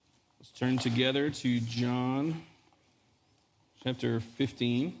Let's turn together to John chapter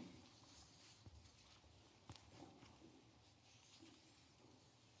 15.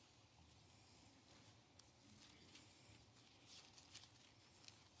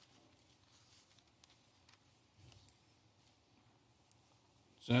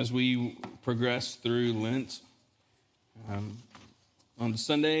 So as we progress through Lent, on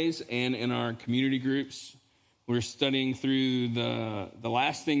Sundays and in our community groups, we're studying through the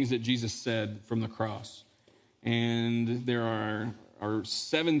last things that Jesus said from the cross. And there are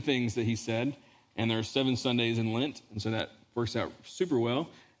 7 things that he said, and there are 7 Sundays in Lent, and so that works out super well.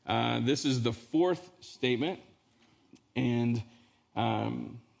 This is the 4th statement, and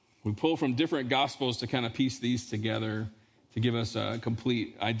we pull from different Gospels to kind of piece these together to give us a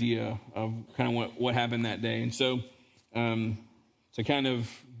complete idea of kind of what happened that day. And so to kind of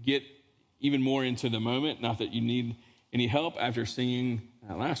get even more into the moment, not that you need any help after singing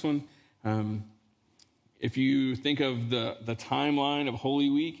that last one. If you think of the timeline of Holy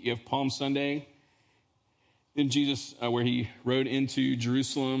Week, you have Palm Sunday. Then Jesus, where he rode into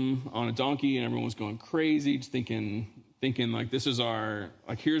Jerusalem on a donkey, and everyone was going crazy, just thinking like this is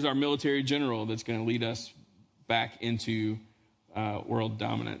here's our military general that's going to lead us back into world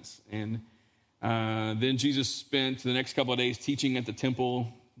dominance. And then Jesus spent the next couple of days teaching at the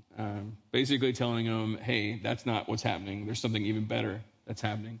temple, basically telling them, hey, that's not what's happening. There's something even better that's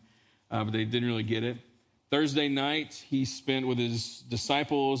happening. But they didn't really get it. Thursday night, he spent with his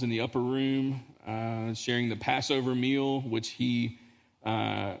disciples in the upper room, sharing the Passover meal, which he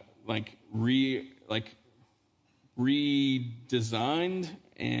redesigned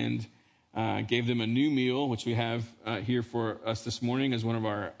and gave them a new meal, which we have here for us this morning as one of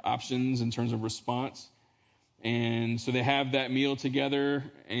our options in terms of response. And so they have that meal together,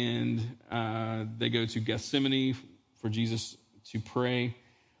 and they go to Gethsemane for Jesus to pray.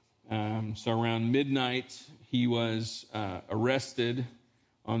 So around midnight, he was arrested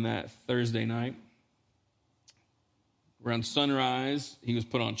on that Thursday night. Around sunrise, he was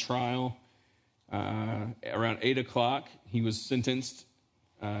put on trial. Around 8 o'clock, he was sentenced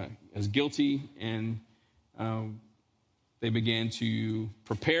as guilty, and they began to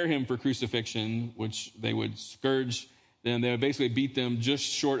prepare him for crucifixion, which they would scourge them. They would basically beat them just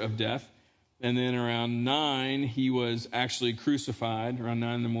short of death. And then around 9, he was actually crucified, around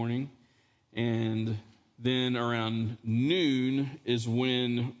 9 in the morning. And then around noon is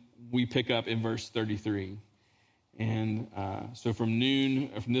when we pick up in verse 33. And so from noon,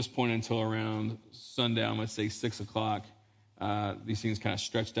 from this point until around sundown, let's say 6 o'clock, these things kind of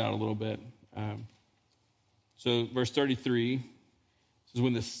stretched out a little bit. So verse 33 says,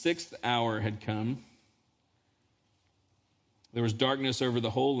 when the 6th hour had come, there was darkness over the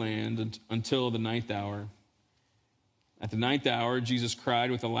whole land until the 9th hour. At the 9th hour, Jesus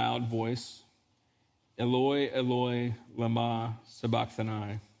cried with a loud voice, Eloi, Eloi, lama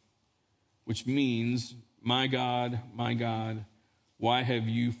sabachthani, which means, my God, why have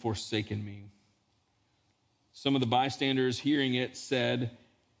you forsaken me? Some of the bystanders hearing it said,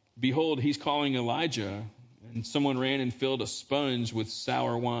 behold, he's calling Elijah. And someone ran and filled a sponge with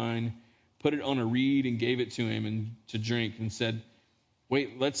sour wine, put it on a reed and gave it to him and to drink, and said,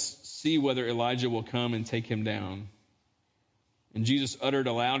 wait, let's see whether Elijah will come and take him down. And Jesus uttered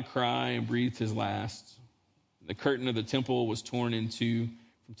a loud cry and breathed his last. The curtain of the temple was torn in two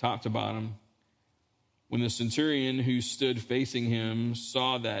from top to bottom. When the centurion who stood facing him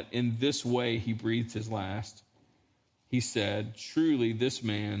saw that in this way he breathed his last, he said, truly this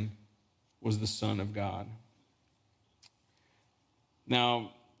man was the Son of God.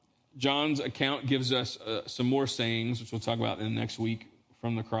 Now, John's account gives us some more sayings, which we'll talk about in the next week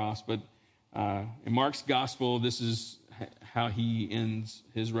from the cross. But in Mark's gospel, this is how he ends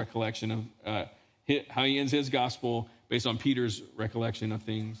his recollection of how he ends his gospel based on Peter's recollection of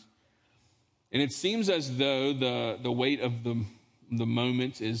things. And it seems as though the weight of the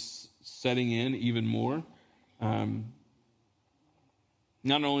moment is setting in even more.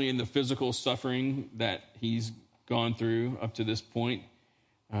 Not only in the physical suffering that he's gone through up to this point,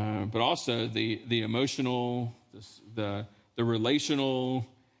 but also the emotional, the relational.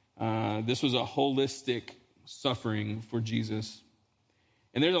 This was a holistic suffering for Jesus.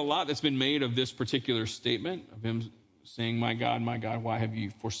 And there's a lot that's been made of this particular statement of him saying, my God, why have you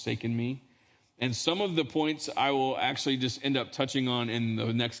forsaken me? And some of the points I will actually just end up touching on in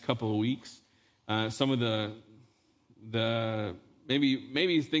the next couple of weeks. Some of the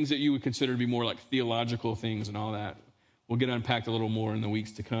maybe things that you would consider to be more like theological things and all that will get unpacked a little more in the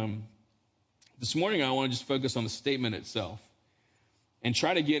weeks to come. This morning, I want to just focus on the statement itself and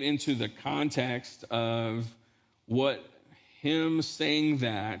try to get into the context of what him saying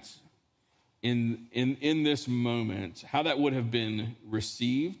that in this moment, how that would have been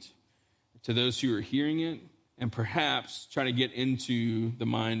received to those who are hearing it, and perhaps try to get into the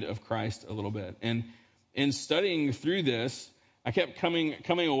mind of Christ a little bit. And in studying through this, I kept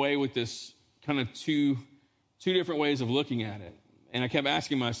coming away with this kind of two different ways of looking at it. And I kept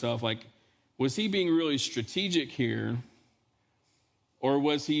asking myself, like, was he being really strategic here, or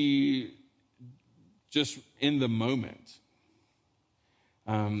was he just in the moment?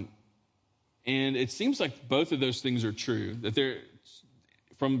 And it seems like both of those things are true. That there,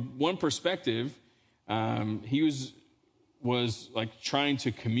 from one perspective, he was like trying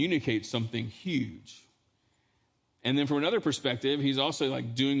to communicate something huge. And then from another perspective, he's also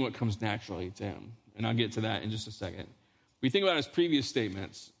like doing what comes naturally to him. And I'll get to that in just a second. We think about his previous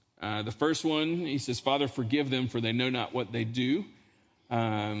statements. The first one, he says, Father, forgive them, for they know not what they do.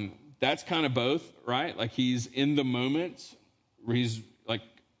 That's kind of both, right? Like he's in the moment where he's like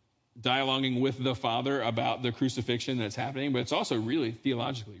dialoguing with the Father about the crucifixion that's happening, but it's also really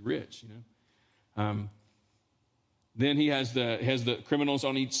theologically rich, Then he has the criminals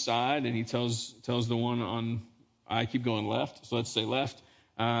on each side, and he tells the one on, I keep going left, so let's say left,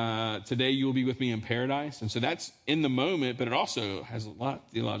 today you will be with me in paradise. And so that's in the moment, but it also has a lot of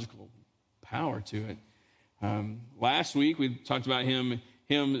theological power to it. Last week we talked about him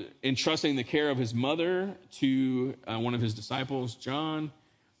entrusting the care of his mother to one of his disciples, John,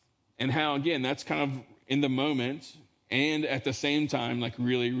 and how, again, that's kind of in the moment and at the same time like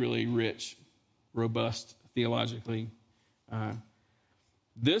really, really rich, robust theologically.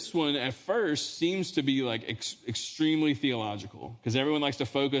 This one at first seems to be like extremely theological, because everyone likes to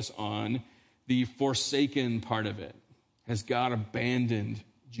focus on the forsaken part of it. Has God abandoned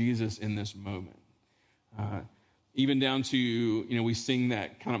Jesus in this moment? Even down to, we sing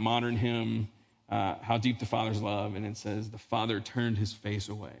that kind of modern hymn, How Deep the Father's Love, and it says, the Father turned his face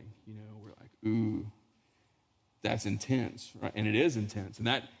away. We're like, ooh, that's intense, right? And it is intense. And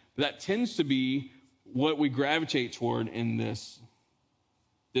that tends to be what we gravitate toward in this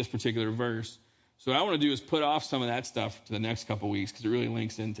particular verse. So what I want to do is put off some of that stuff to the next couple weeks, because it really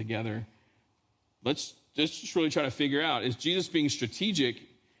links in together. Let's just really try to figure out, is Jesus being strategic?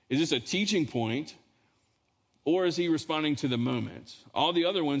 Is this a teaching point? Or is he responding to the moment? All the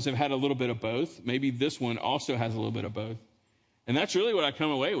other ones have had a little bit of both. Maybe this one also has a little bit of both. And that's really what I come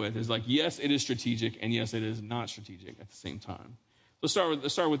away with, is like, yes, it is strategic, and yes, it is not strategic at the same time. Let's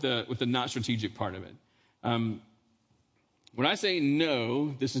start with the not strategic part of it. When I say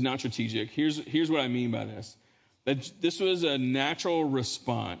no, this is not strategic, here's what I mean by this. That this was a natural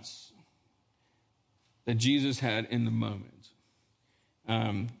response that Jesus had in the moment.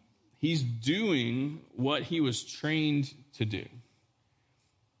 He's doing what he was trained to do.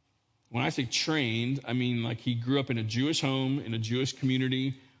 When I say trained, I mean like he grew up in a Jewish home, in a Jewish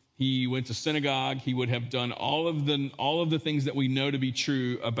community. He went to synagogue. He would have done all of the things that we know to be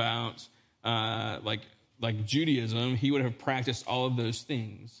true about like Judaism. He would have practiced all of those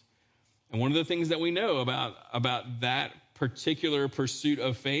things. And one of the things that we know about that particular pursuit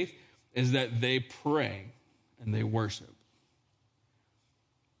of faith is that they pray and they worship.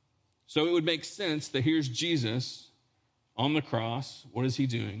 So it would make sense that here's Jesus on the cross. What is he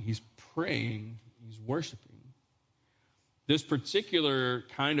doing? He's praying. He's worshiping. This particular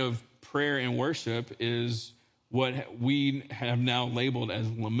kind of prayer and worship is what we have now labeled as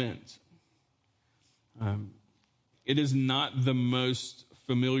lament. It is not the most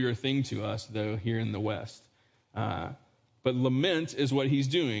familiar thing to us, though, here in the West. But lament is what he's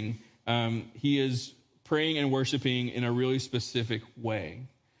doing. He is praying and worshiping in a really specific way.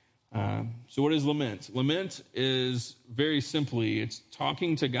 So what is lament? Lament is very simply, it's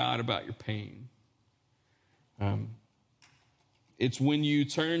talking to God about your pain. It's when you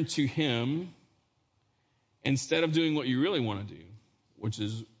turn to him instead of doing what you really want to do, which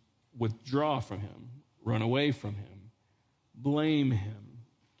is withdraw from him, run away from him, blame him,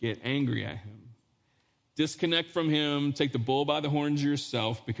 get angry at him, disconnect from him, take the bull by the horns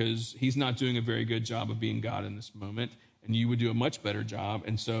yourself, because he's not doing a very good job of being God in this moment, and you would do a much better job.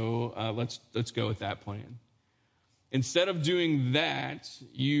 And so let's go with that plan. Instead of doing that,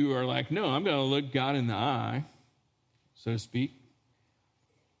 you are like, no, I'm going to look God in the eye, so to speak.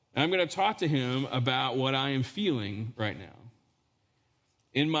 And I'm going to talk to him about what I am feeling right now.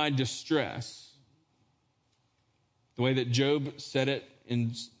 In my distress, the way that Job said it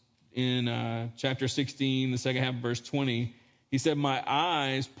in chapter 16, the second half of verse 20, he said, my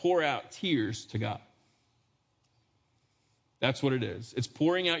eyes pour out tears to God. That's what it is. It's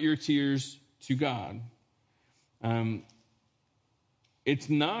pouring out your tears to God. It's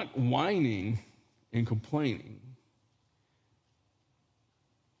not whining and complaining.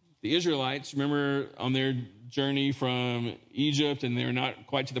 The Israelites, remember on their journey from Egypt, and they're not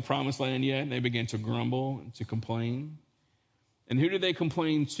quite to the promised land yet, and they began to grumble and to complain. And who did they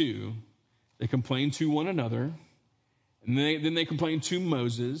complain to? They complained to one another, and then they complained to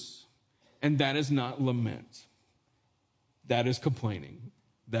Moses, and that is not lament. That is complaining.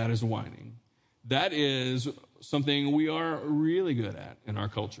 That is whining. That is something we are really good at in our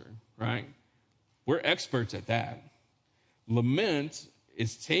culture, right? We're experts at that. Lament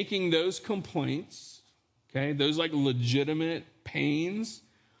is taking those complaints, okay, those like legitimate pains,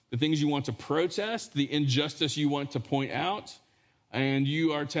 the things you want to protest, the injustice you want to point out, and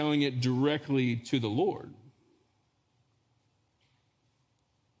you are telling it directly to the Lord.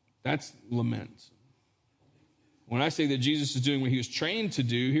 That's lament. When I say that Jesus is doing what he was trained to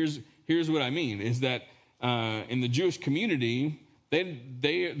do, here's what I mean, is that in the Jewish community,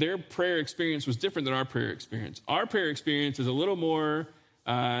 their prayer experience was different than our prayer experience. Our prayer experience is a little more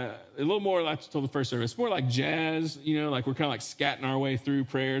like I told the first service, it's more like jazz, like we're kind of like scatting our way through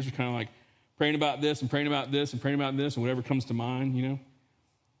prayers. We're kind of like praying about this and praying about this and praying about this and whatever comes to mind,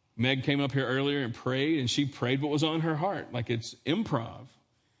 Meg came up here earlier and prayed, and she prayed what was on her heart. Like it's improv.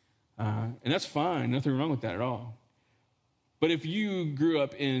 And that's fine. Nothing wrong with that at all. But if you grew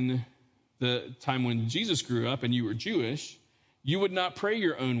up in the time when Jesus grew up and you were Jewish, you would not pray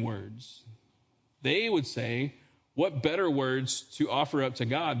your own words. They would say, what better words to offer up to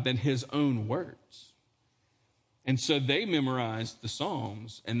God than his own words? And so they memorized the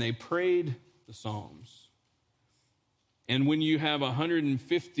Psalms and they prayed the Psalms. And when you have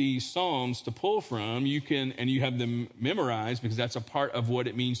 150 Psalms to pull from, you have them memorized, because that's a part of what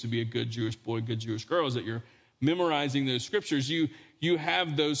it means to be a good Jewish boy, good Jewish girl, is that you're memorizing those scriptures. You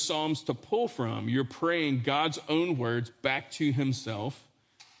have those Psalms to pull from. You're praying God's own words back to himself.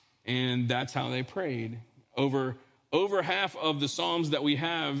 And that's how they prayed. Over half of the Psalms that we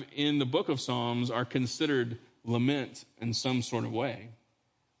have in the book of Psalms are considered lament in some sort of way.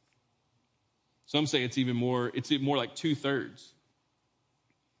 Some say it's more like 2/3.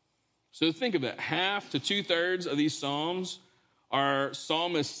 So think of it. Half to 2/3 of these Psalms are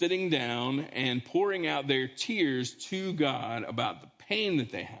psalmists sitting down and pouring out their tears to God about the pain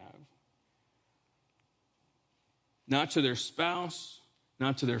that they have. Not to their spouse,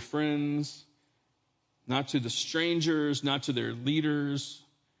 not to their friends, not to the strangers, not to their leaders,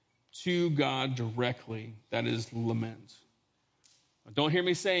 to God directly. That is lament. Don't hear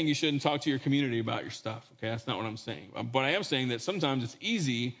me saying you shouldn't talk to your community about your stuff, okay? That's not what I'm saying. But I am saying that sometimes it's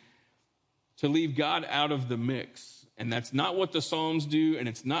easy to leave God out of the mix. And that's not what the Psalms do, and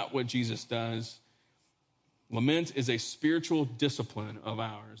it's not what Jesus does. Lament is a spiritual discipline of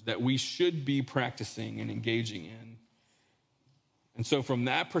ours that we should be practicing and engaging in. And so from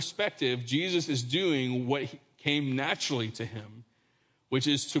that perspective, Jesus is doing what came naturally to him, which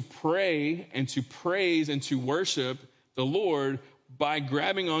is to pray and to praise and to worship the Lord by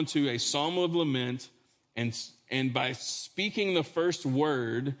grabbing onto a psalm of lament and by speaking the first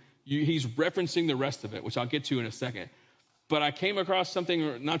word, he's referencing the rest of it, which I'll get to in a second. But I came across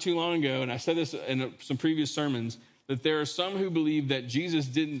something not too long ago, and I said this in some previous sermons, that there are some who believe that Jesus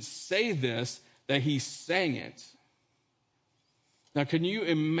didn't say this, that he sang it. Now, can you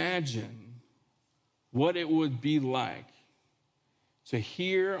imagine what it would be like to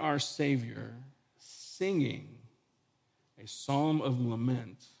hear our Savior singing a psalm of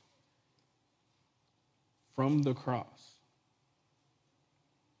lament from the cross?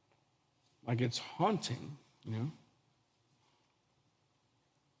 Like, it's haunting,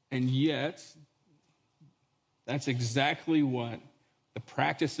 And yet, that's exactly what the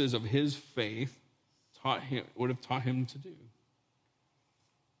practices of his faith would have taught him to do.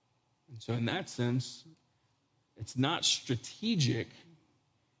 And so in that sense, it's not strategic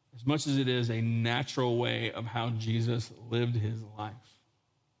as much as it is a natural way of how Jesus lived his life.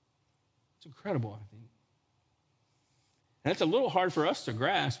 It's incredible, I think. And it's a little hard for us to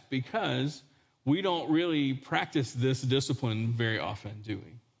grasp because we don't really practice this discipline very often, do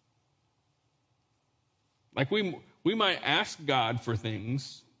we? Like we might ask God for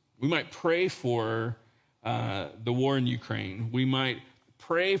things. We might pray for the war in Ukraine. We might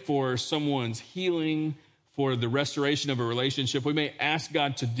pray for someone's healing, for the restoration of a relationship. We may ask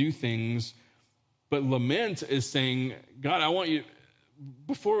God to do things, but lament is saying, God, I want you,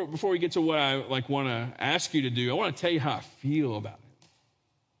 before we get to what I want to ask you to do, I want to tell you how I feel about it.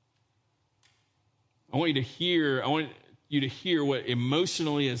 I want you to hear what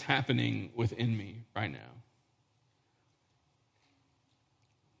emotionally is happening within me right now.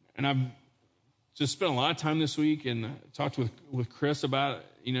 And I've just spent a lot of time this week and talked with Chris about,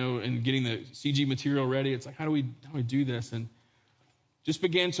 and getting the CG material ready. It's like, how do we do this? And just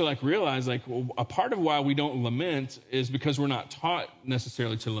began to like realize like a part of why we don't lament is because we're not taught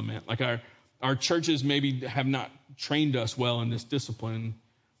necessarily to lament. Like our churches maybe have not trained us well in this discipline,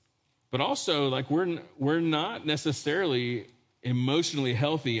 but also like we're not necessarily emotionally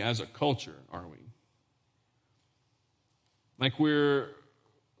healthy as a culture, are we? Like we're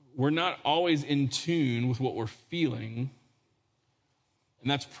not always in tune with what we're feeling. And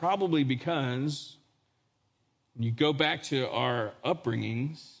that's probably because when you go back to our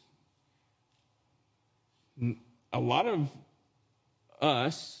upbringings, a lot of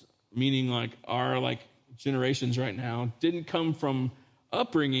us, meaning like our like generations right now, didn't come from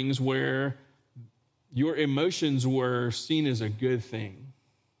upbringings where your emotions were seen as a good thing.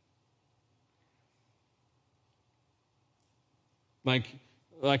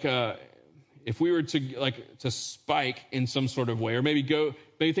 If we were to spike in some sort of way, or maybe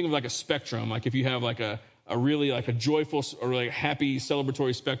think of like a spectrum. Like if you have like a really like a joyful or like happy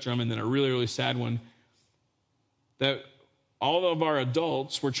celebratory spectrum, and then a really, really sad one, that all of our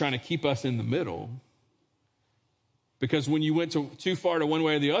adults were trying to keep us in the middle. Because when you went too far to one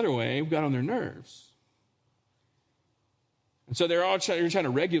way or the other way, we got on their nerves. And so they're trying to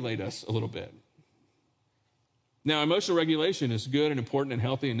regulate us a little bit. Now, emotional regulation is good and important and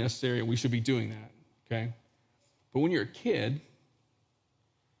healthy and necessary, and we should be doing that, okay? But when you're a kid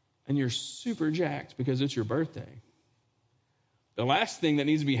and you're super jacked because it's your birthday, the last thing that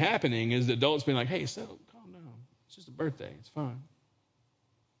needs to be happening is the adults being like, hey, calm down. It's just a birthday. It's fine.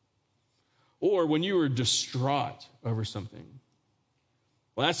 Or when you were distraught over something,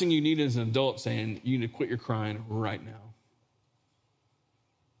 the last thing you need is an adult saying, you need to quit your crying right now.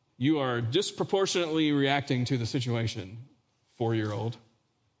 You are disproportionately reacting to the situation, 4-year-old.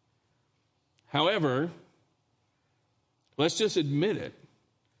 However, let's just admit it.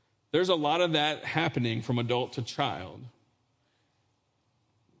 There's a lot of that happening from adult to child.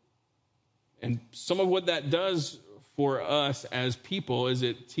 And some of what that does for us as people is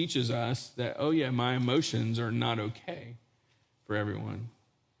it teaches us that, oh yeah, my emotions are not okay for everyone.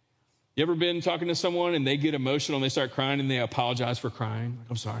 You ever been talking to someone and they get emotional and they start crying and they apologize for crying? Like,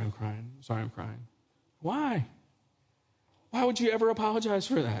 I'm sorry, I'm crying. I'm sorry, I'm crying. Why? Why would you ever apologize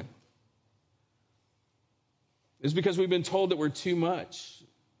for that? It's because we've been told that we're too much.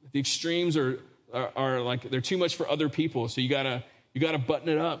 The extremes are like they're too much for other people. So you gotta button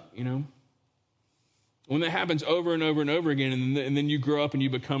it up, you know. When that happens over and over and over again, and then you grow up and you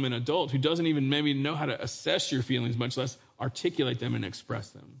become an adult who doesn't even maybe know how to assess your feelings, much less articulate them and express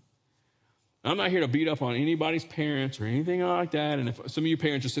them. I'm not here to beat up on anybody's parents or anything like that. And if some of you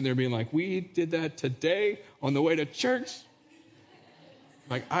parents are sitting there being like, we did that today on the way to church.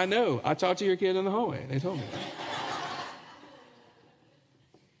 Like, I know. I talked to your kid in the hallway. They told me.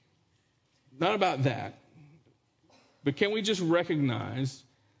 Not about that. But can we just recognize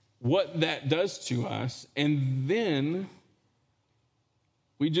what that does to us? And then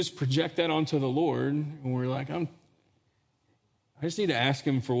we just project that onto the Lord. And we're like, I just need to ask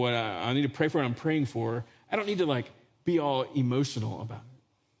him for what I need to pray for what I'm praying for. I don't need to like be all emotional about it.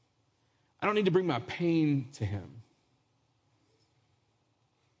 I don't need to bring my pain to him.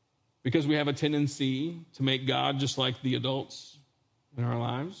 Because we have a tendency to make God just like the adults in our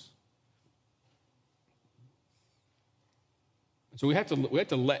lives. So we have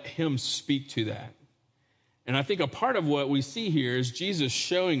to let him speak to that. And I think a part of what we see here is Jesus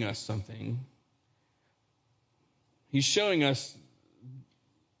showing us something. He's showing us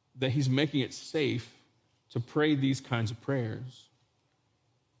that he's making it safe to pray these kinds of prayers.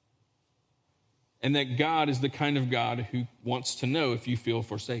 And that God is the kind of God who wants to know if you feel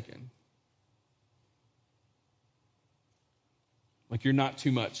forsaken. Like you're not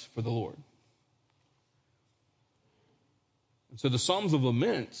too much for the Lord. And so the Psalms of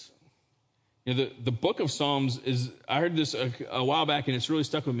Lament, the book of Psalms is, I heard this a while back and it's really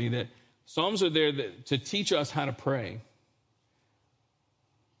stuck with me, that Psalms are there to teach us how to pray.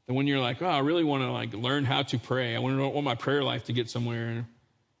 And when you're like, oh, I really want to like learn how to pray. I want my prayer life to get somewhere.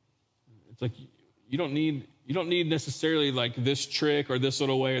 It's like you don't need necessarily like this trick or this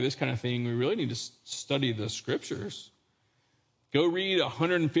little way or this kind of thing. We really need to study the scriptures. Go read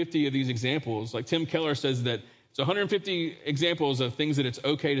 150 of these examples. Like Tim Keller says that it's 150 examples of things that it's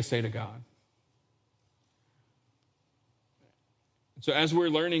okay to say to God. So as we're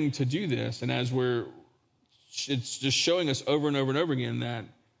learning to do this, and as it's just showing us over and over and over again that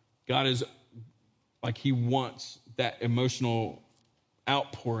God is like he wants that emotional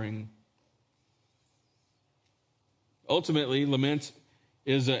outpouring. Ultimately, lament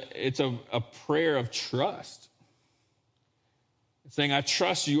is a prayer of trust. It's saying, I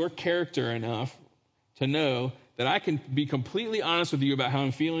trust your character enough to know that I can be completely honest with you about how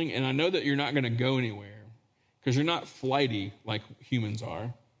I'm feeling, and I know that you're not going to go anywhere because you're not flighty like humans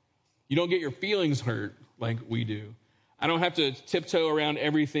are. You don't get your feelings hurt like we do. I don't have to tiptoe around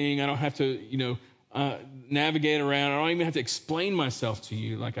everything. I don't have to, navigate around. I don't even have to explain myself to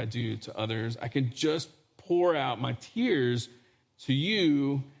you like I do to others. I can just pour out my tears to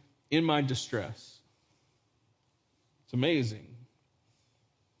you in my distress. It's amazing.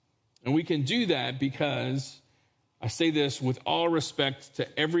 And we can do that because, I say this with all respect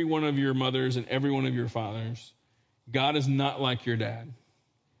to every one of your mothers and every one of your fathers, God is not like your dad.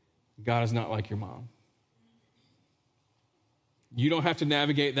 God is not like your mom. You don't have to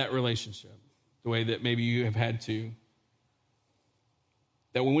navigate that relationship the way that maybe you have had to.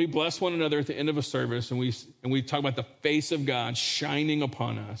 That when we bless one another at the end of a service and we talk about the face of God shining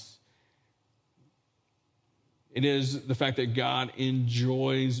upon us, it is the fact that God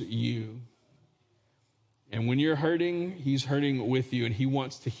enjoys you. And when you're hurting, he's hurting with you, and he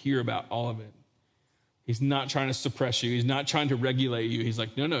wants to hear about all of it. He's not trying to suppress you. He's not trying to regulate you. He's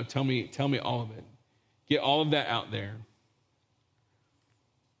like, no, tell me all of it. Get all of that out there.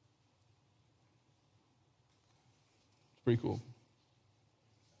 It's pretty cool.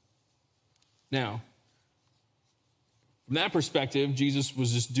 Now, from that perspective, Jesus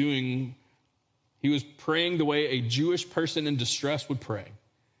was just he was praying the way a Jewish person in distress would pray.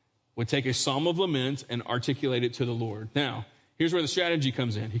 Would take a psalm of lament and articulate it to the Lord. Now, here's where the strategy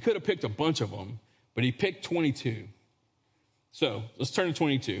comes in. He could have picked a bunch of them, but he picked 22. So let's turn to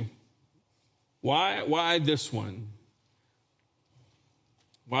 22. Why this one?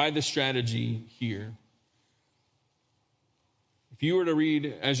 Why the strategy here? If you were to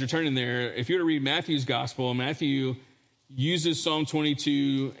read, as you're turning there, if you were to read Matthew's gospel, Matthew uses Psalm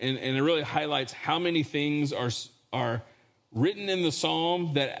 22 and it really highlights how many things are written in the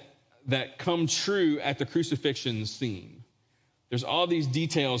psalm that come true at the crucifixion scene. There's all these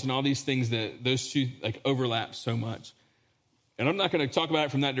details and all these things that those two overlap so much. And I'm not going to talk about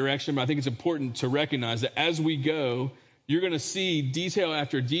it from that direction, but I think it's important to recognize that as we go, you're going to see detail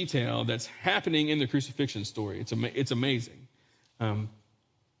after detail that's happening in the crucifixion story. It's amazing. But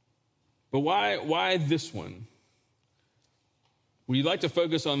why this one? We like to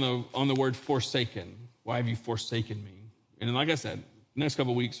focus on the word forsaken. Why have you forsaken me? And like I said, next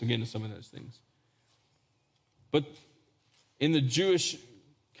couple of weeks we'll get into some of those things. But in the Jewish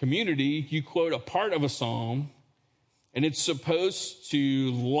community, you quote a part of a psalm, and it's supposed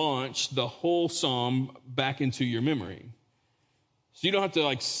to launch the whole psalm back into your memory. So you don't have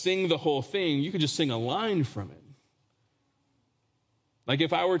to sing the whole thing. You could just sing a line from it. Like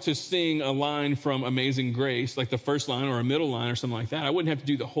if I were to sing a line from Amazing Grace, like the first line or a middle line or something like that, I wouldn't have to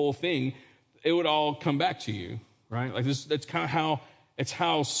do the whole thing. It would all come back to you, right? That's kind of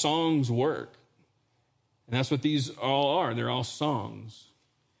how songs work. And that's what these all are. They're all songs.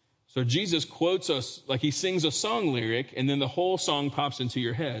 So Jesus quotes us, he sings a song lyric, and then the whole song pops into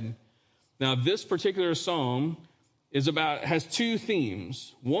your head. Now, this particular psalm has two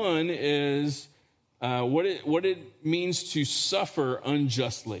themes. One is what it means to suffer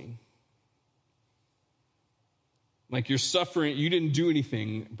unjustly. Like you're suffering, you didn't do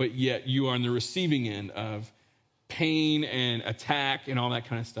anything, but yet you are on the receiving end of pain and attack and all that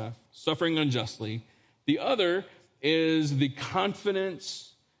kind of stuff. Suffering unjustly. The other is the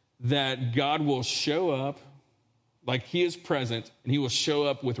confidence that God will show up, like he is present, and he will show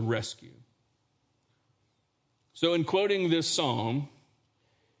up with rescue. So in quoting this psalm,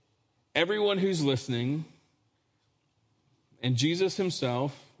 everyone who's listening, and Jesus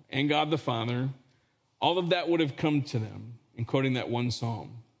himself, and God the Father, all of that would have come to them in quoting that one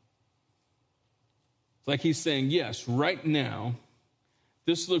psalm. It's like he's saying, yes, right now,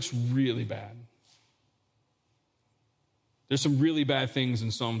 this looks really bad. There's some really bad things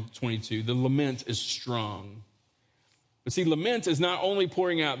in Psalm 22. The lament is strong. But see, lament is not only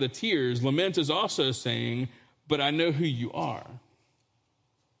pouring out the tears, lament is also saying, but I know who you are.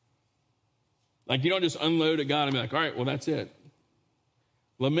 Like you don't just unload at God and be like, all right, well, that's it.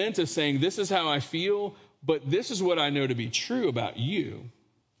 Lament is saying, this is how I feel, but this is what I know to be true about you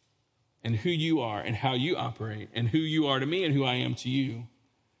and who you are and how you operate and who you are to me and who I am to you.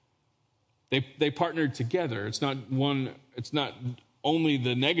 They partnered together. It's not only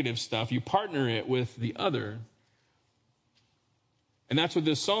the negative stuff. You partner it with the other. And that's what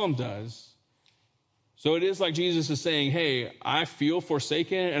this psalm does. So it is like Jesus is saying, hey, I feel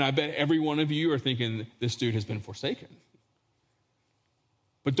forsaken, and I bet every one of you are thinking this dude has been forsaken.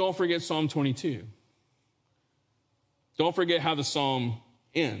 But don't forget Psalm 22. Don't forget how the psalm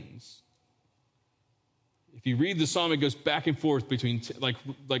ends. If you read the psalm, it goes back and forth between,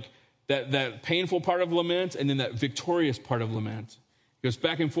 that painful part of lament and then that victorious part of lament. It goes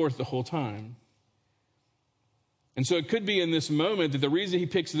back and forth the whole time. And so it could be in this moment that the reason he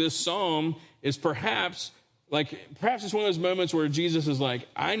picks this psalm is perhaps it's one of those moments where Jesus is like,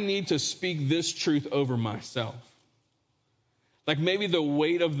 I need to speak this truth over myself. Like maybe the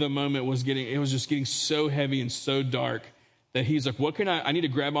weight of the moment was just getting so heavy and so dark that he's like, I need to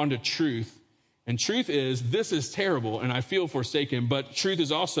grab onto truth. And truth is, this is terrible and I feel forsaken, but truth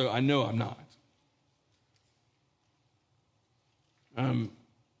is also, I know I'm not.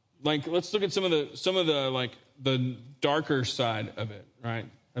 Let's look at some of the darker side of it, right?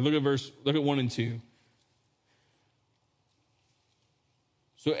 And look at 1 and 2.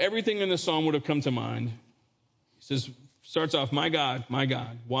 So everything in the psalm would have come to mind. He starts off, my God,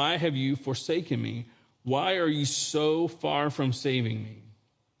 why have you forsaken me? Why are you so far from saving me?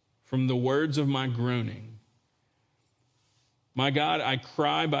 From the words of my groaning. My God, I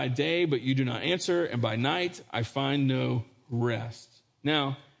cry by day, but you do not answer, and by night I find no rest.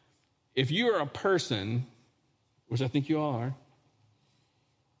 Now, if you are a person, which I think you all are,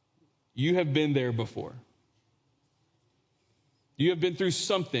 you have been there before. You have been through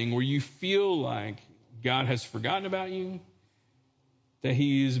something where you feel like God has forgotten about you, that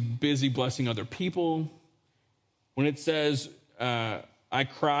he's busy blessing other people. When it says, I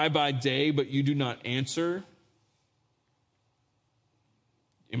cry by day, but you do not answer.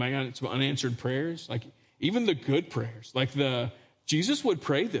 Am I got some unanswered prayers? Like even the good prayers, like Jesus would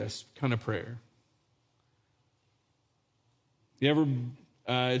pray this kind of prayer.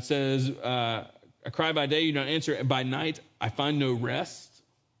 It says, I cry by day, you don't answer, and by night I find no rest.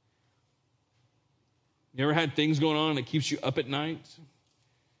 You ever had things going on that keeps you up at night?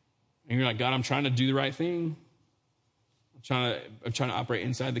 And you're like, God, I'm trying to do the right thing. I'm trying to operate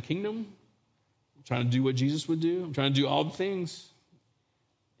inside the kingdom. I'm trying to do what Jesus would do. I'm trying to do all the things.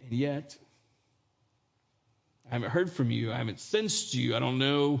 And yet, I haven't heard from you. I haven't sensed you. I don't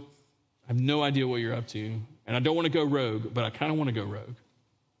know. I have no idea what you're up to. And I don't want to go rogue, but I kind of want to go rogue.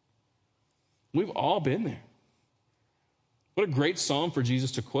 We've all been there. What a great psalm for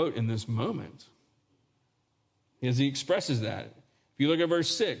Jesus to quote in this moment, as he expresses that. If you look at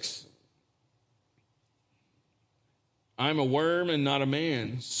verse 6, I'm a worm and not a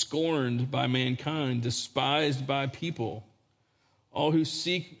man, scorned by mankind, despised by people. All who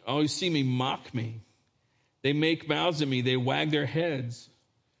see me mock me. They make mouths at me. They wag their heads.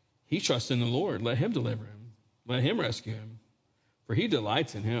 He trusts in the Lord. Let him deliver him. Let him rescue him, for he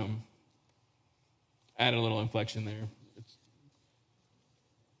delights in him. Add a little inflection there.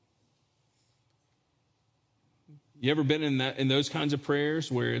 You ever been in those kinds of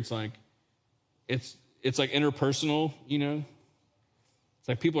prayers where it's like interpersonal, you know? It's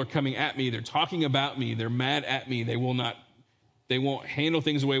like people are coming at me, they're talking about me, they're mad at me, they won't handle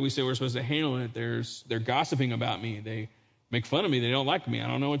things the way we say we're supposed to handle it. They're gossiping about me, they make fun of me, they don't like me, I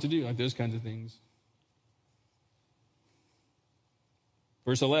don't know what to do, like those kinds of things.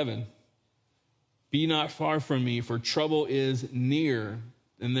 Verse 11. Be not far from me, for trouble is near,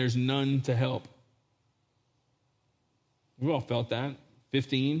 and there's none to help. We've all felt that.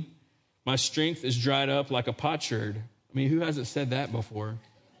 15. My strength is dried up like a potsherd. I mean, who hasn't said that before?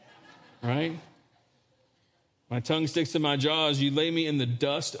 Right? My tongue sticks to my jaws. You lay me in the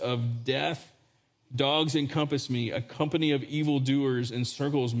dust of death. Dogs encompass me. A company of evildoers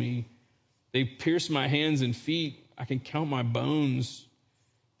encircles me. They pierce my hands and feet. I can count my bones.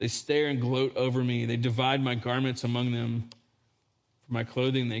 They stare and gloat over me. They divide my garments among them. For my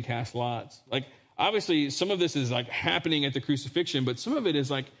clothing, they cast lots. Like, obviously, some of this is like happening at the crucifixion, but some of it is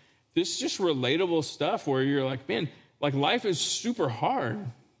like this just relatable stuff where you're like, man, like life is super hard.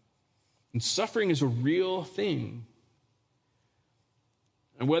 And suffering is a real thing.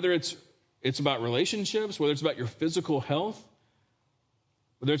 And whether it's about relationships, whether it's about your physical health,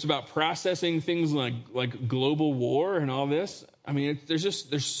 whether it's about processing things like global war and all this, I mean, there's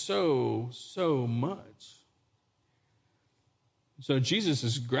so much. So Jesus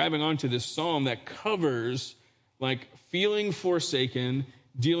is grabbing onto this psalm that covers like feeling forsaken,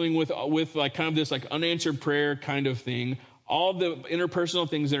 dealing with like kind of this like unanswered prayer kind of thing, all the interpersonal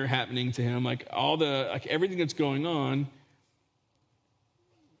things that are happening to him, like everything that's going on.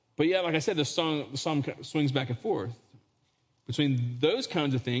 But yeah, like I said, the psalm swings back and forth between those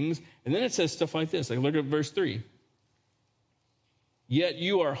kinds of things, and then it says stuff like this. Like look at verse 3. Yet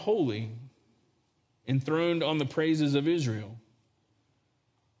you are holy, enthroned on the praises of Israel.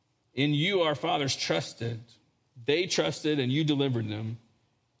 In you our fathers trusted. They trusted and you delivered them.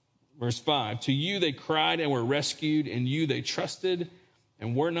 Verse 5, to you they cried and were rescued. In you they trusted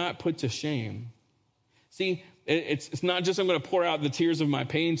and were not put to shame. See, It's not just I'm going to pour out the tears of my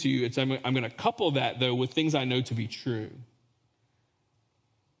pain to you. It's I'm going to couple that, though, with things I know to be true.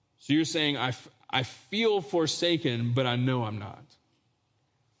 So you're saying, I feel forsaken, but I know I'm not.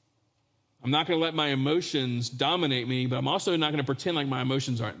 I'm not going to let my emotions dominate me, but I'm also not going to pretend like my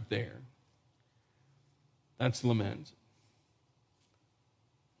emotions aren't there. That's lament.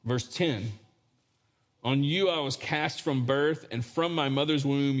 Verse 10. On you I was cast from birth, and from my mother's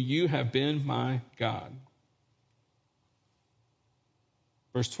womb you have been my God.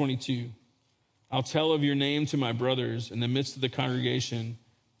 Verse 22. I'll tell of your name to my brothers. In the midst of the congregation,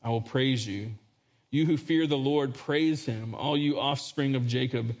 I will praise you. You who fear the Lord, praise him. All you offspring of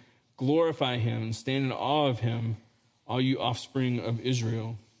Jacob, glorify him and stand in awe of him, all you offspring of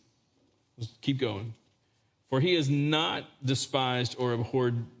Israel. Let's keep going. For he has not despised or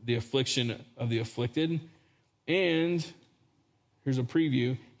abhorred the affliction of the afflicted. And, here's a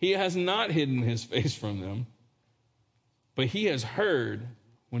preview, he has not hidden his face from them, but he has heard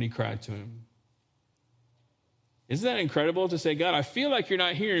when he cried to him. Isn't that incredible to say, God, I feel like you're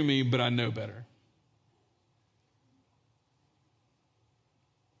not hearing me, but I know better?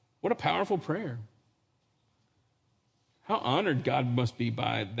 What a powerful prayer. How honored God must be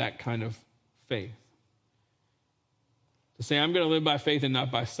by that kind of faith. To say, I'm going to live by faith and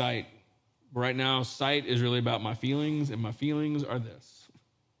not by sight. Right now, sight is really about my feelings, and my feelings are this.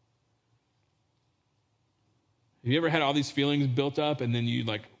 Have you ever had all these feelings built up, and then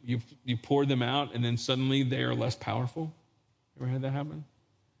you pour them out, and then suddenly they are less powerful? Ever had that happen?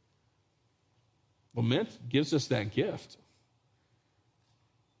 Lament gives us that gift.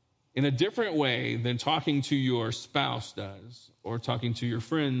 In a different way than talking to your spouse does, or talking to your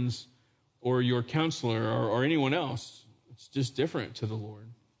friends, or your counselor, or anyone else. It's just different to the Lord.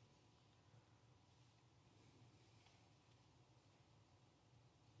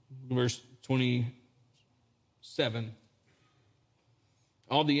 Verse 27.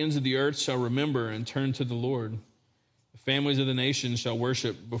 All the ends of the earth shall remember and turn to the Lord. The families of the nations shall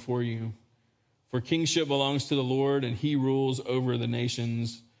worship before you. For kingship belongs to the Lord, and he rules over the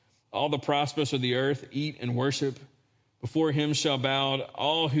nations. All the prosperous of the earth eat and worship. Before him shall bow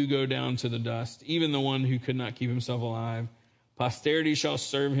all who go down to the dust, even the one who could not keep himself alive. Posterity shall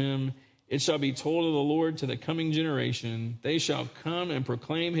serve him. It shall be told of the Lord to the coming generation. They shall come and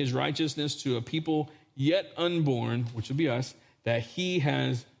proclaim his righteousness to a people yet unborn, which would be us, that he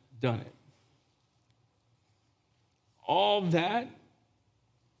has done it. All that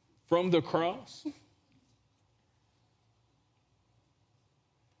from the cross.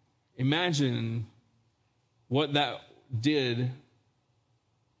 Imagine what that did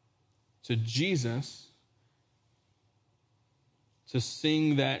to Jesus to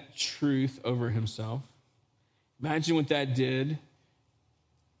sing that truth over himself. Imagine what that did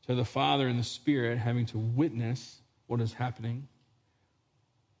to the Father and the Spirit having to witness what is happening.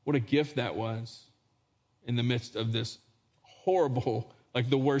 What a gift that was in the midst of this horrible, like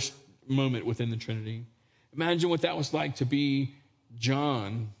the worst moment within the Trinity. Imagine what that was like to be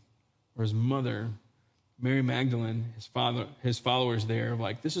John or his mother, Mary Magdalene, his followers there,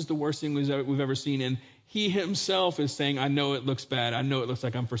 like, this is the worst thing we've ever seen. And he himself is saying, I know it looks bad. I know it looks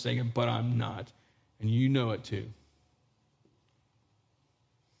like I'm forsaken, but I'm not. And you know it too.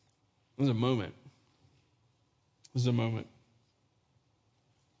 This is a moment. This is a moment.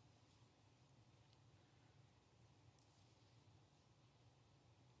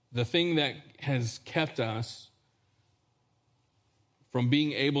 The thing that has kept us from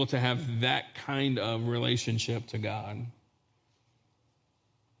being able to have that kind of relationship to God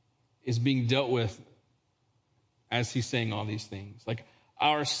is being dealt with as he's saying all these things. Like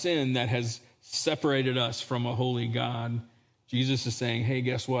our sin that has separated us from a holy God, Jesus is saying, hey,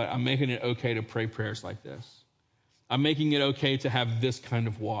 guess what? I'm making it okay to pray prayers like this. I'm making it okay to have this kind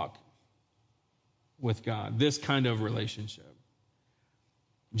of walk with God, this kind of relationship.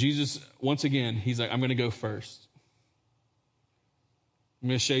 Jesus, once again, he's like, I'm going to go first. I'm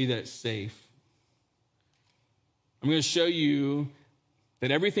going to show you that it's safe. I'm going to show you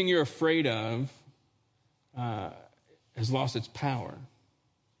that everything you're afraid of has lost its power.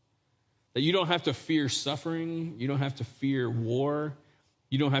 That you don't have to fear suffering. You don't have to fear war.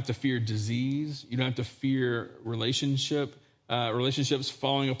 You don't have to fear disease. You don't have to fear relationships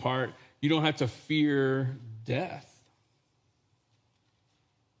falling apart. You don't have to fear death.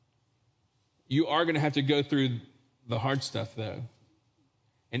 You are going to have to go through the hard stuff, though.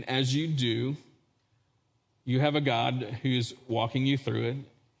 And as you do, you have a God who's walking you through it,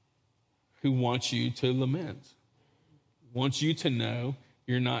 who wants you to lament, wants you to know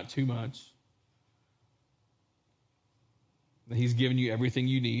you're not too much, that he's given you everything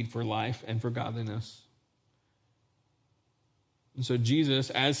you need for life and for godliness. And so Jesus,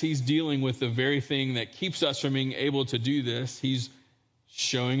 as he's dealing with the very thing that keeps us from being able to do this, he's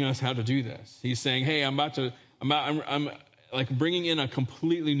showing us how to do this. He's saying, hey, I'm like bringing in a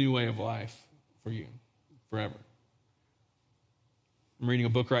completely new way of life for you forever. I'm reading a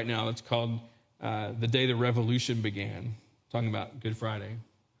book right now that's called The Day the Revolution Began, talking about Good Friday.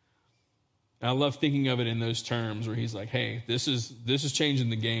 And I love thinking of it in those terms where he's like, hey, this is changing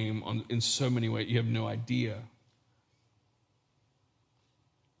the game in so many ways. You have no idea.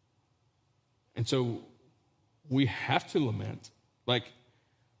 And so we have to lament. Like,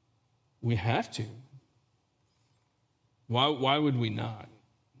 we have to. Why would we not?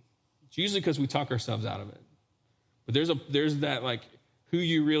 It's usually because we talk ourselves out of it. But there's that, like, who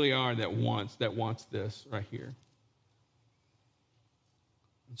you really are that wants this right here.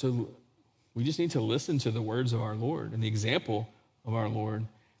 And so we just need to listen to the words of our Lord and the example of our Lord,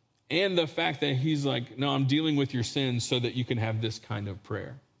 and the fact that he's like, no, I'm dealing with your sins so that you can have this kind of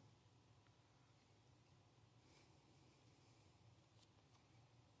prayer.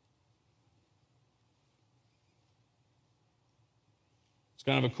 It's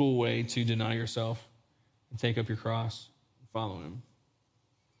kind of a cool way to deny yourself and take up your cross and follow him.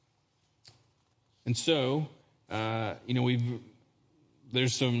 And so, we've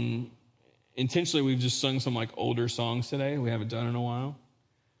just sung some like older songs today. We haven't done in a while.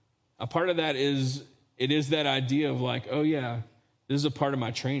 A part of that is, it is that idea of like, oh yeah, this is a part of my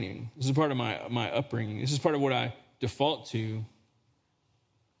training. This is part of my upbringing. This is part of what I default to.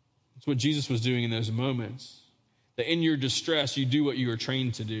 It's what Jesus was doing in those moments. That in your distress, you do what you were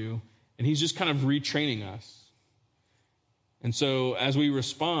trained to do. And he's just kind of retraining us. And so as we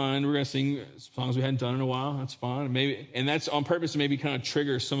respond, we're going to sing songs we hadn't done in a while. That's fun. And that's on purpose to maybe kind of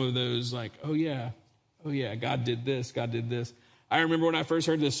trigger some of those like, oh yeah, God did this. I remember when I first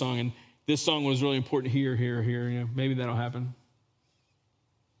heard this song, and this song was really important here. Maybe that'll happen.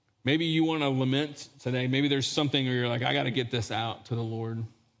 Maybe you want to lament today. Maybe there's something where you're like, I got to get this out to the Lord.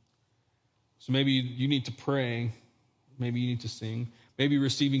 So maybe you need to pray. Maybe you need to sing. Maybe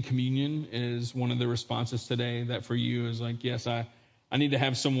receiving communion is one of the responses today that for you is like, yes, I need to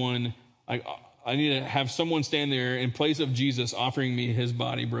have someone, I need to have someone stand there in place of Jesus offering me his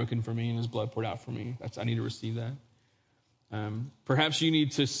body broken for me and his blood poured out for me. I need to receive that. Perhaps you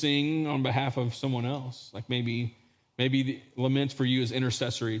need to sing on behalf of someone else. Like maybe the lament for you is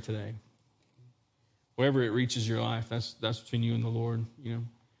intercessory today. Wherever it reaches your life, that's between you and the Lord,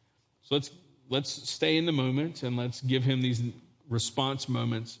 So let's stay in the moment and let's give him these response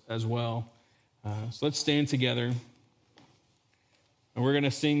moments as well. So let's stand together. And we're going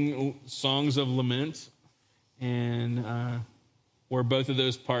to sing songs of lament and where both of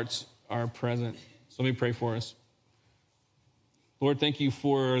those parts are present. So let me pray for us. Lord, thank you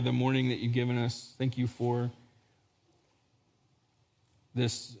for the morning that you've given us. Thank you for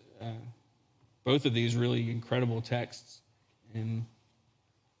this, both of these really incredible texts. And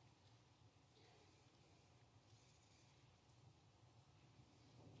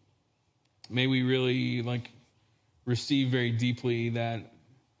may we really receive very deeply that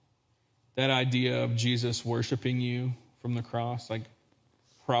idea of Jesus worshiping you from the cross,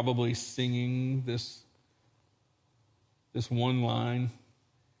 probably singing this one line.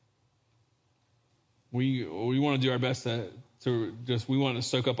 We want to do our best we want to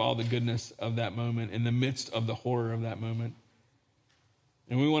soak up all the goodness of that moment in the midst of the horror of that moment.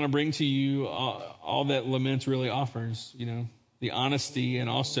 And we want to bring to you all that lament really offers, the honesty and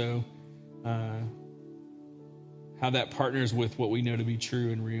also how that partners with what we know to be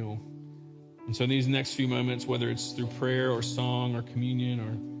true and real. And so in these next few moments, whether it's through prayer or song or communion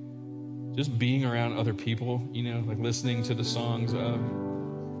or just being around other people, listening to the songs of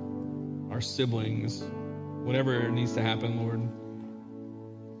our siblings, whatever needs to happen, Lord,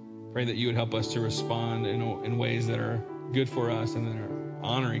 pray that you would help us to respond in ways that are good for us and that are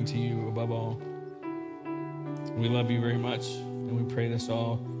honoring to you above all. We love you very much, and we pray this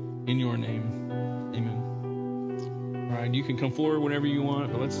all in your name. Amen. All right, you can come forward whenever you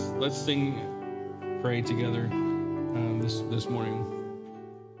want, but let's sing, pray together this morning.